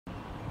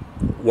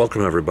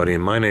Welcome everybody,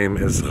 my name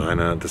is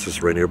Rainer, this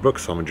is Radio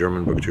Books. I'm a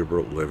German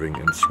booktuber living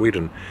in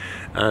Sweden,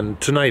 and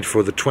tonight,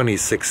 for the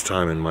 26th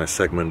time in my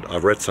segment,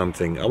 I've read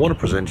something. I want to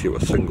present you a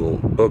single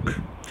book,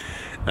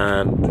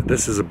 and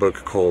this is a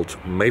book called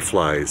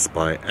Mayflies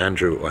by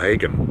Andrew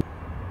O'Hagan.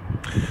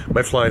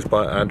 Mayflies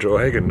by Andrew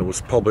O'Hagan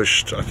was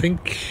published, I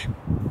think...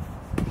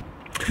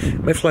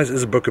 Mayflies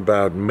is a book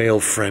about male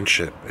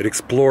friendship. It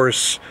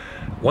explores,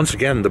 once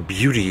again, the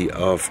beauty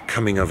of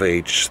coming of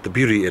age, the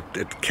beauty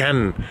that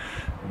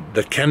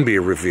can be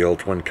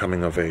revealed when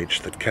coming of age,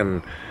 that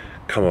can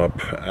come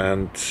up,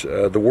 and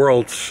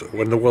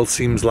when the world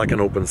seems like an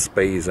open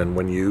space, and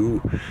when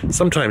you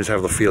sometimes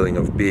have the feeling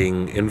of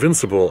being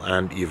invincible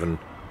and even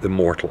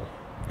immortal.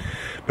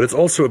 But it's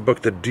also a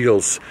book that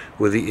deals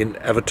with the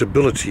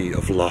inevitability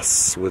of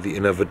loss, with the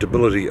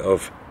inevitability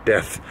of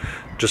death,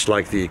 just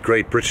like the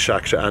great British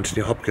actor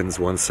Anthony Hopkins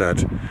once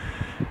said,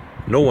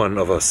 no one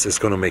of us is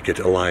going to make it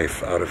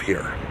alive out of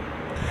here.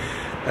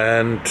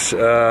 And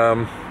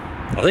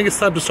I think it's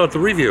time to start the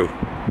review.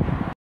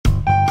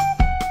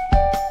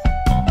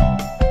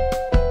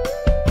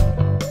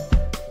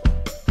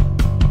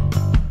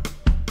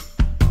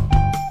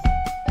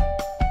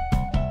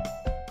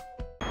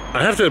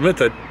 I have to admit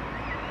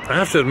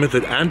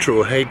that Andrew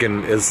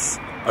O'Hagan is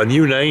a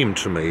new name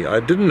to me. I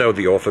didn't know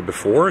the author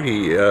before.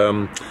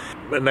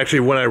 And actually,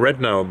 when I read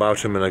now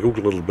about him and I googled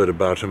a little bit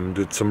about him,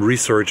 did some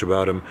research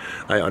about him,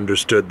 I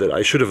understood that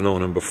I should have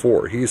known him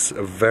before. He's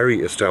a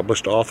very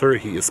established author.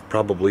 He is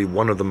probably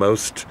one of the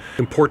most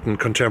important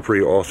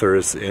contemporary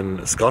authors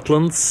in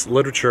Scotland's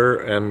literature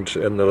and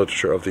in the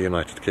literature of the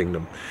United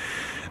Kingdom.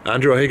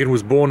 Andrew O'Hagan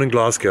was born in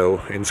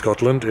Glasgow in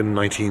Scotland in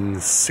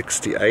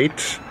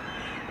 1968.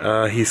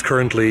 He's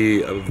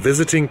currently a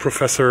visiting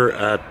professor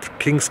at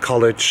King's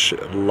College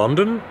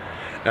London,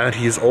 and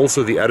he is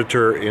also the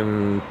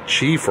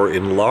editor-in-chief, or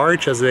in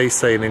large, as they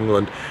say in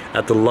England,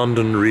 at the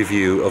London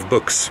Review of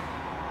Books.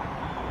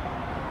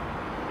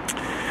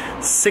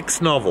 6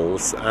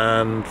 novels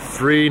and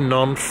 3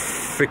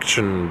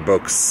 non-fiction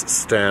books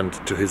stand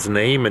to his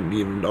name, and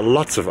even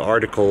lots of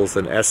articles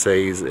and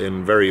essays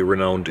in very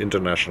renowned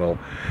international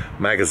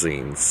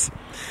magazines.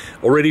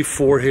 Already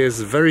for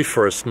his very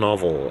first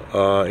novel,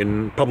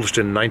 published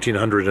in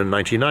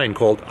 1999,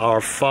 called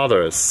Our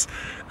Fathers,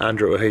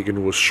 Andrew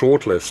O'Hagan was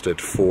shortlisted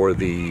for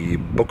the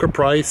Booker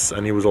Prize,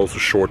 and he was also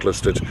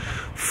shortlisted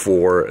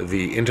for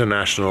the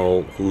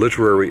International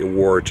Literary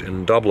Award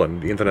in Dublin,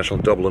 the International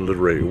Dublin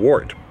Literary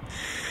Award.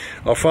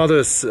 Our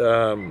Fathers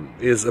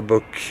is a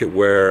book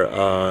where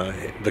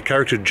the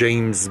character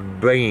James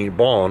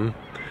Bond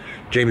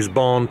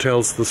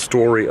tells the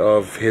story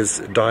of his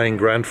dying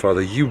grandfather,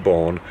 Hugh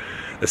Bond,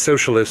 a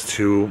socialist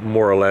who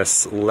more or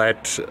less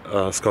led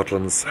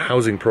Scotland's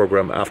housing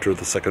program after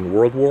the Second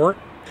World War.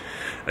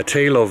 A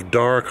tale of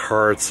dark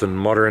hearts and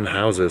modern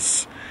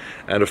houses,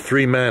 and of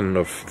 3 men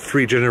of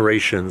 3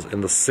 generations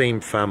in the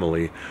same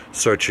family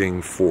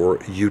searching for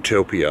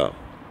utopia.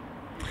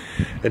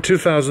 In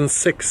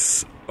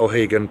 2006,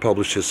 O'Hagan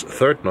published his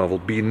 3rd novel,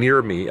 Be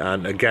Near Me,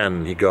 and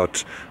again he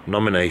got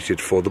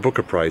nominated for the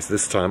Booker Prize,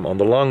 this time on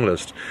the long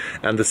list.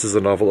 And this is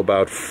a novel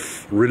about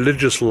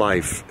religious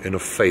life in a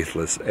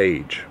faithless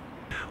age.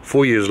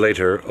 4 years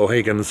later,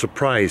 O'Hagan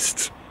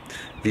surprised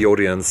the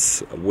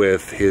audience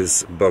with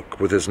his book,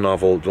 with his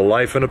novel, The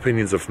Life and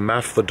Opinions of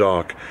Math the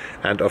Dog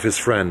and of his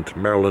friend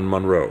Marilyn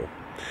Monroe.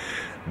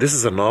 This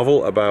is a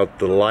novel about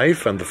the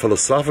life and the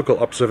philosophical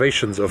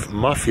observations of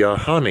Mafia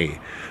Honey,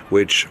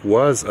 which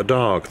was a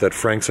dog that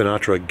Frank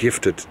Sinatra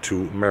gifted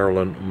to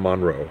Marilyn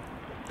Monroe.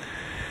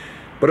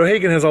 But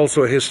O'Hagan has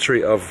also a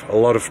history of a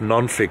lot of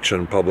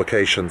non-fiction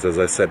publications, as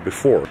I said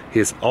before.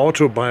 His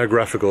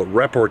autobiographical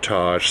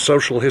reportage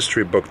social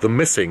history book, The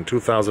Missing,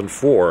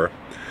 2004,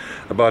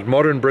 about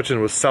modern Britain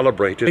was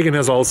celebrated. O'Hagan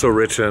has also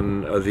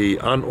written the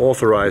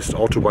unauthorized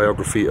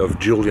autobiography of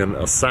Julian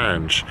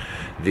Assange,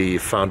 the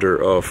founder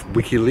of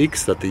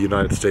WikiLeaks, that the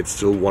United States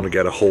still want to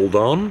get a hold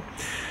on.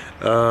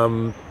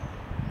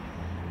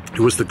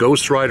 He was the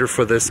ghostwriter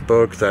for this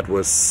book. That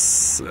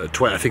was,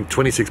 I think,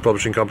 26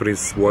 publishing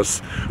companies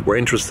were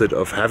interested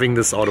of having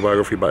this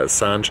autobiography by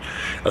Assange.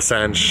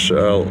 Assange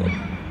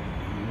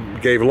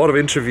gave a lot of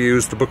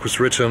interviews. The book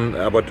was written,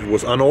 but it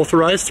was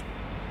unauthorized,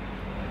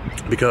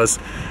 because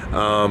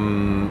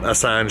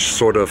Assange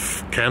sort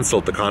of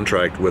cancelled the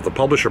contract with the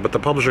publisher, but the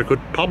publisher could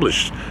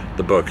publish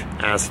the book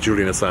as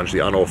Julian Assange, the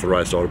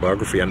unauthorized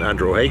autobiography, and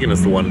Andrew O'Hagan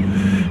is the one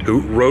who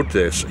wrote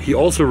this. He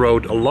also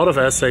wrote a lot of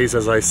essays,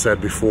 as I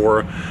said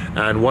before,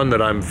 and one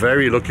that I'm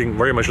very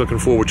much looking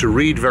forward to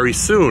read very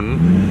soon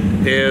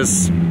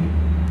is,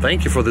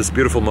 thank you for this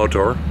beautiful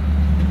motor,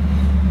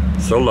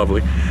 so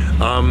lovely,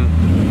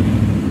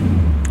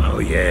 oh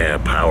yeah,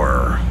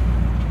 power.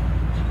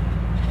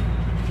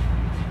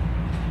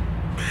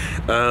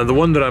 The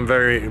one that I'm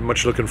very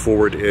much looking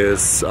forward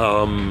is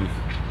the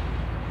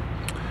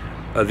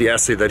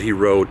essay that he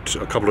wrote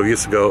a couple of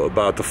years ago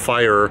about the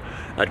fire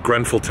at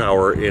Grenfell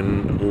Tower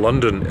in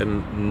London,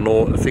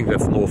 I think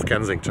that's North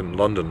Kensington,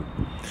 London.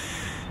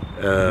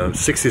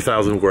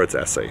 60,000 words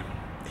essay.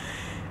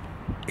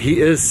 He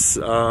is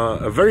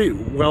a very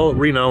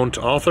well-renowned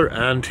author,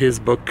 and his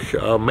book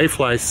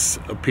Mayflies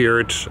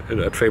appeared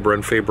at Faber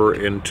and Faber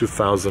in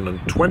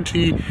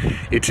 2020.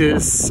 It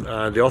is,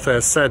 the author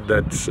has said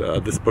that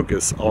this book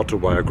is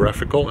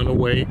autobiographical in a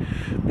way.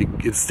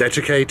 It's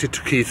dedicated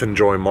to Keith and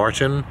Joy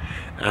Martin,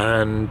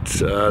 and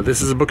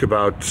this is a book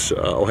about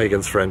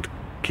O'Hagan's friend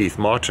Keith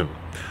Martin,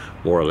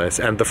 more or less,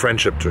 and the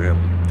friendship to him.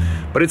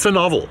 But it's a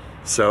novel,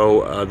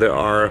 so there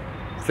are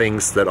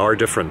things that are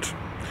different.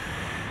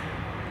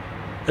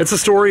 It's a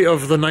story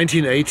of the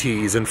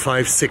 1980s and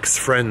 5-6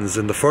 friends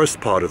in the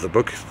first part of the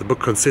book. The book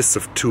consists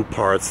of two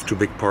parts, two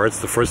big parts.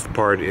 The first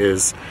part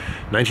is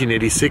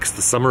 1986,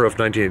 the summer of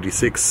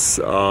 1986.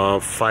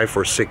 5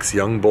 or 6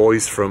 young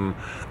boys from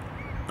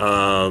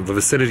the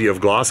vicinity of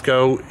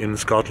Glasgow in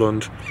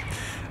Scotland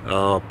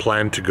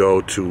plan to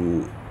go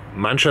to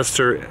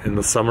Manchester in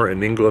the summer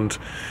in England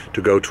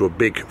to go to a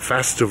big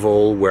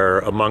festival where,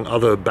 among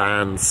other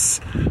bands,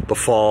 The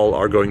Fall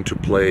are going to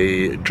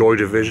play, Joy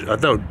Division,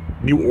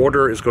 New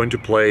Order is going to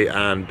play,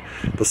 and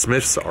the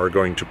Smiths are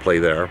going to play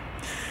there.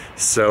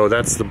 So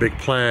that's the big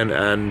plan,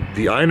 and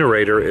the eye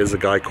narrator is a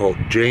guy called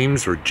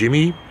James, or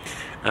Jimmy,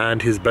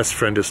 and his best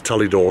friend is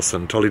Tully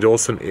Dawson. Tully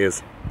Dawson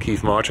is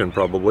Keith Martin,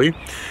 probably.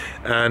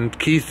 And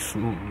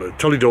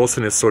Tully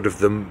Dawson is sort of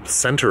the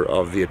center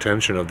of the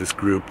attention of this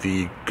group,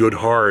 the good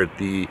heart,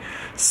 the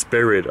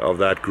spirit of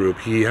that group.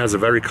 He has a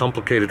very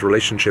complicated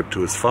relationship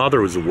to his father,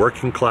 who's a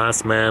working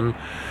class man,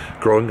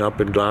 growing up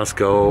in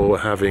Glasgow,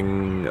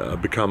 having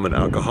become an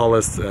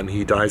alcoholic, and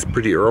he dies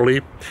pretty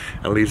early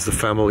and leaves the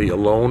family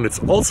alone. It's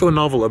also a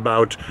novel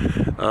about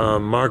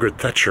Margaret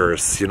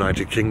Thatcher's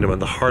United Kingdom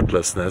and the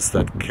heartlessness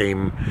that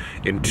came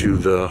into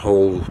the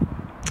whole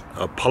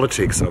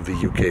politics of the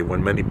UK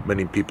when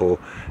many people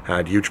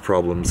had huge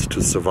problems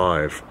to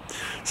survive.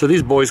 So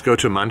these boys go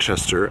to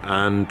Manchester,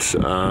 and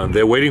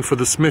they're waiting for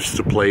the Smiths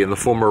to play in the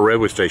former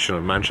railway station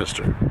of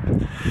Manchester.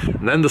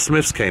 And then the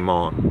Smiths came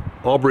on.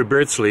 Aubrey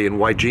Beardsley in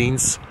white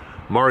jeans,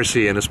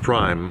 Morrissey in his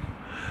prime.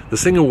 The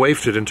singer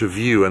wafted into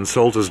view and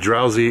sold his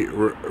drowsy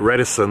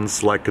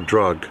reticence like a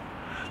drug.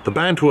 The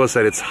band was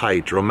at its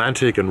height,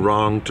 romantic and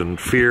wronged and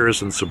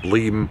fierce and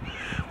sublime,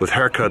 with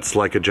haircuts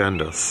like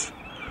agendas.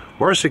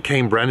 Morrissey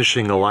came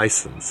brandishing a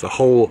license, a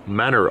whole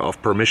manner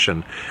of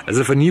permission, as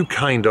if a new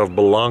kind of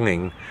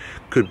belonging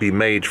could be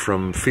made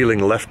from feeling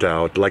left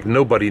out, like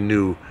nobody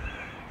knew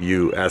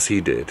you as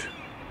he did.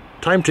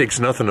 Time takes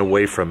nothing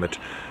away from it.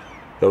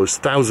 Those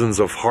thousands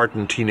of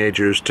heartened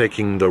teenagers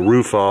taking the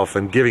roof off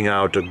and giving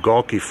out a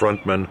gawky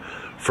frontman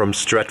from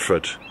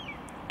Stratford.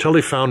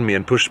 Tully found me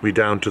and pushed me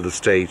down to the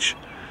stage.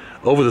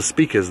 Over the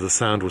speakers the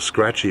sound was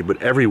scratchy,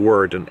 but every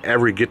word and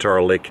every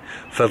guitar lick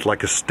felt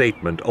like a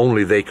statement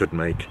only they could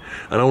make,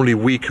 and only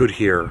we could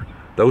hear,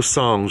 those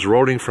songs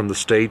rolling from the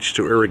stage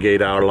to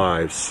irrigate our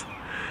lives.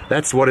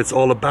 That's what it's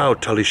all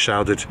about, Tully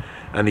shouted,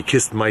 and he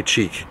kissed my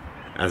cheek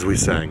as we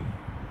sang.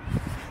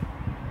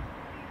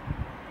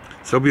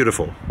 So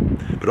beautiful,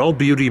 but all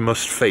beauty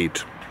must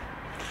fade.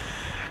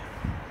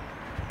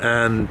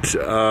 And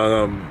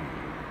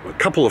a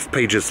couple of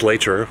pages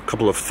later, a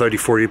couple of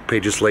 30-40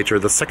 pages later,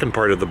 the second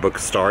part of the book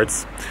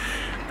starts.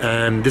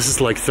 And this is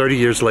like 30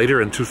 years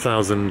later in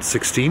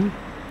 2016.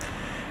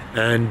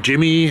 And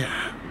Jimmy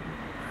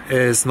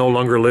is no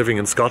longer living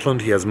in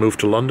Scotland. He has moved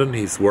to London.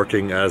 He's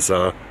working as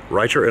a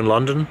writer in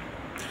London.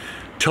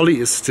 Tully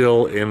is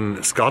still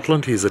in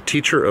Scotland. He's a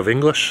teacher of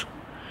English.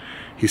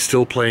 He's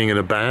still playing in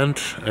a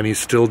band, and he's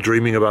still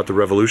dreaming about the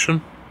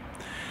revolution.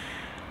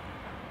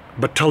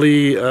 But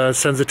Tully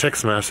sends a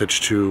text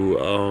message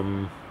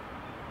to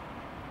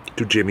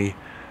Jimmy,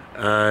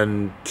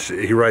 and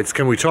he writes,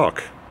 "Can we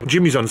talk?"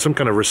 Jimmy's on some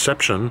kind of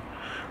reception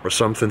or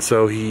something,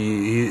 so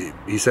he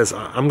says,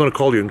 "I'm going to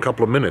call you in a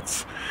couple of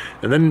minutes."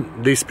 And then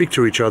they speak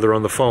to each other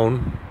on the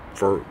phone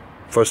for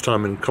first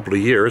time in a couple of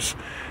years,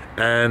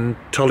 and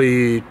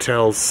Tully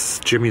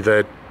tells Jimmy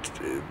that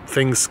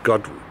things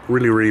got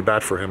really, really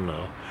bad for him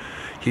now.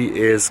 He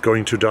is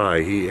going to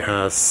die. He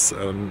has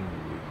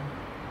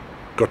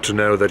got to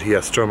know that he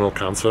has terminal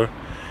cancer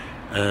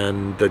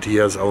and that he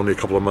has only a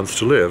couple of months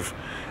to live.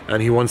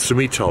 And he wants to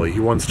meet Tully. He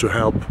wants to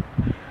help.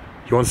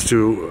 He wants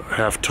to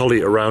have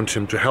Tully around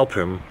him to help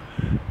him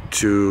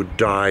to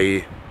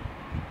die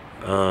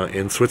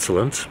in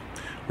Switzerland,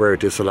 where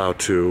it is allowed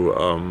to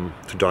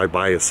die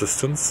by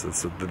assistance.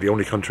 It's the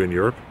only country in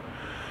Europe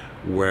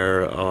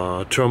where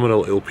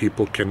terminal ill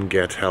people can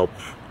get help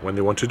when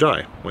they want to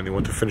die, when they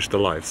want to finish their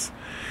lives.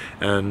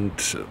 And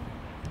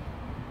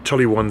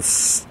Tully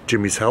wants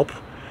Jimmy's help.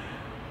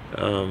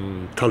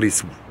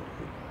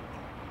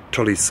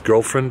 Tully's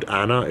girlfriend,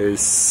 Anna,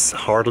 is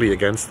hardly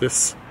against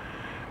this.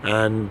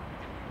 And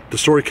the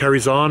story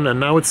carries on, and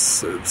now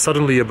it's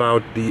suddenly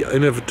about the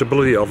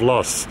inevitability of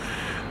loss,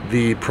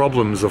 the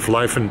problems of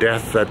life and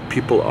death that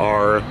people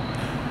are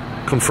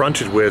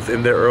confronted with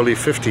in their early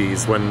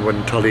 50s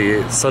when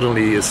Tully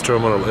suddenly is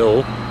terminal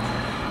ill,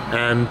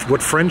 and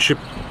what friendship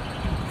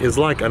is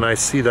like, and I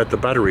see that the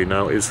battery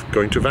now is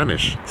going to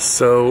vanish.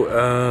 So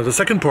the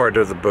second part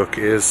of the book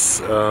is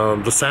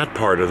the sad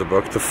part of the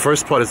book. The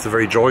first part is the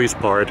very joyous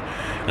part,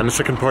 and the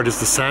second part is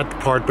the sad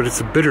part, but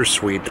it's a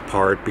bittersweet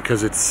part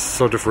because it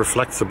sort of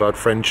reflects about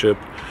friendship,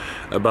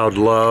 about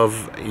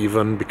love,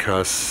 even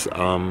because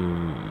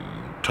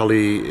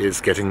Tully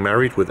is getting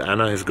married with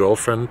Anna, his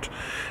girlfriend,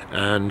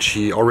 and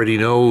she already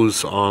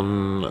knows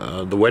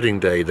on the wedding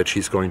day that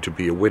she's going to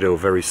be a widow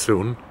very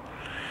soon.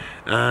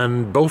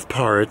 And both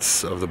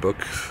parts of the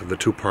book, the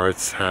two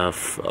parts,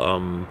 have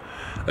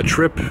a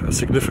trip, a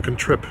significant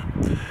trip.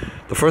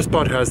 The first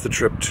part has the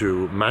trip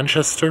to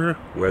Manchester,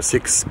 where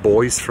 6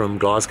 boys from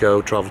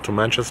Glasgow travel to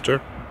Manchester.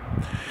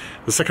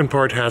 The second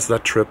part has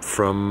that trip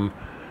from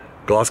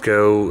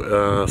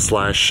Glasgow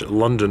 /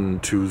 London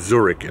to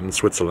Zurich in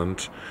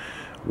Switzerland,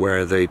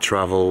 where they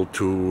travel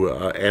to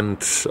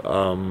end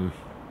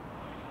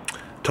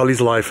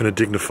Tully's life in a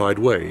dignified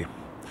way.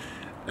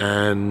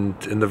 And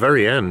in the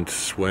very end,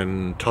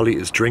 when Tully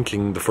is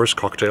drinking the first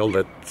cocktail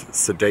that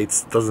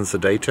doesn't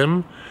sedate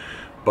him,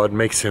 but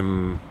makes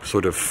him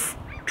sort of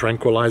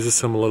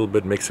tranquilizes him a little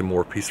bit, makes him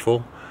more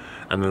peaceful,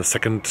 and then the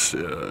second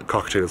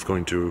cocktail is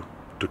going to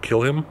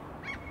kill him.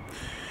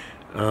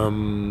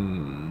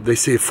 They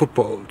see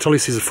Tully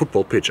sees a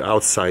football pitch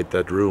outside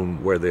that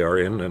room where they are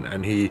in,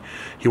 and he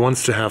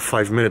wants to have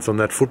 5 minutes on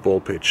that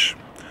football pitch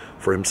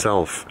for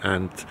himself.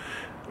 And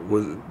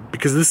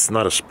because this is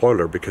not a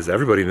spoiler, because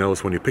everybody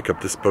knows when you pick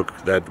up this book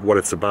that what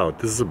it's about.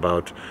 This is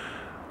about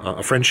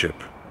a friendship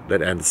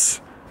that ends,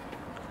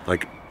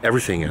 like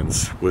everything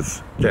ends,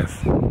 with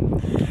death.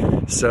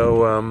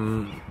 So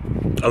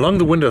along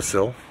the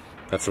windowsill,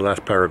 that's the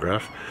last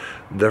paragraph,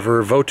 there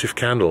were votive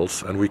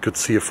candles, and we could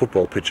see a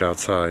football pitch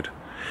outside.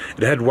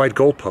 It had white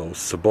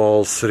goalposts, a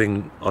ball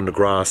sitting on the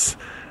grass,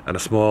 and a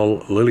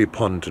small lily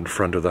pond in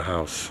front of the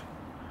house.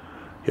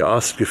 He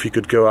asked if he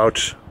could go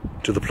out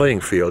to the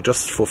playing field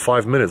just for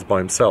 5 minutes by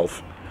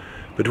himself.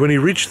 But when he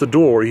reached the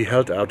door, he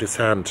held out his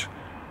hand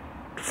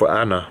for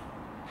Anna.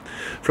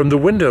 From the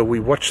window, we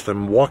watched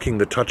them walking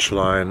the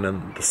touchline,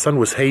 and the sun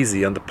was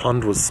hazy and the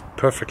pond was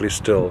perfectly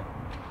still.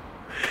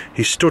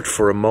 He stood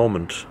for a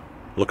moment,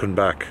 looking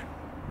back.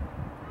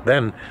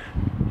 Then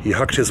he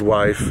hugged his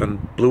wife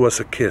and blew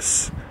us a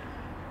kiss,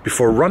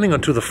 before running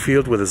onto the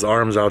field with his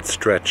arms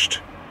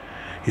outstretched.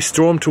 He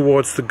stormed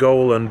towards the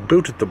goal and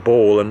booted the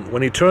ball, and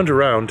when he turned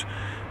around,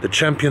 the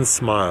champion's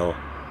smile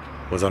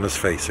was on his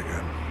face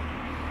again.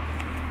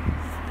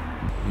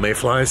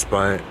 Mayflies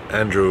by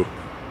Andrew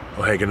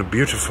O'Hagan, a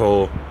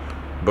beautiful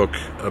book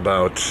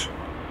about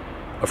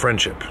a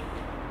friendship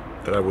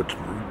that I would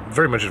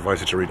very much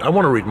advise you to read. I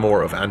want to read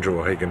more of Andrew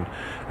O'Hagan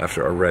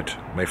after I read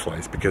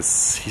Mayflies,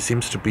 because he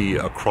seems to be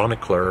a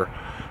chronicler.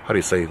 How do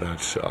you say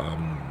that?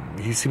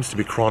 He seems to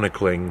be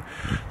chronicling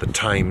the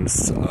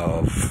times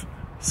of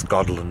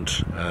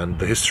Scotland and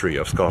the history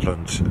of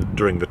Scotland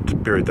during the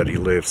period that he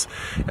lives.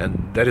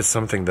 And that is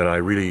something that I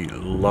really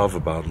love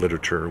about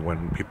literature,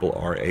 when people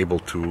are able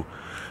to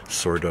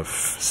sort of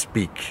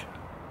speak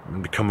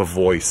and become a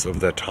voice of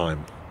their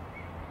time.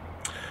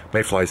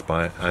 Mayflies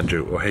by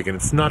Andrew O'Hagan.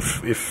 It's not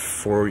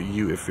for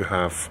you if you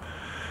have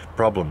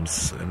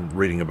problems in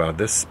reading about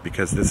this,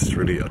 because this is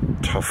really a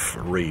tough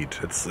read.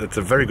 It's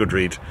a very good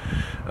read,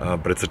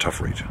 but it's a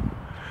tough read.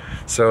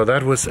 So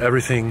that was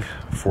everything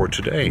for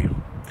today.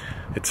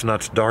 It's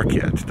Not Dark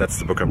Yet. That's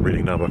the book I'm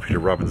reading now by Peter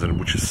Robinson,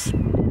 which is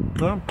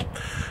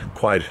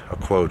quite a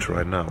quote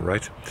right now,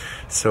 right?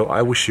 So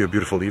I wish you a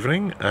beautiful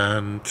evening,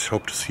 and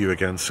hope to see you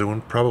again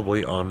soon,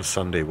 probably on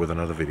Sunday with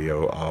another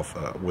video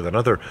with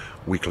another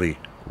weekly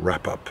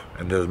wrap-up.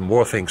 And there's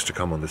more things to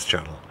come on this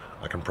channel,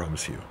 I can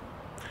promise you.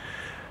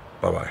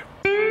 Bye-bye.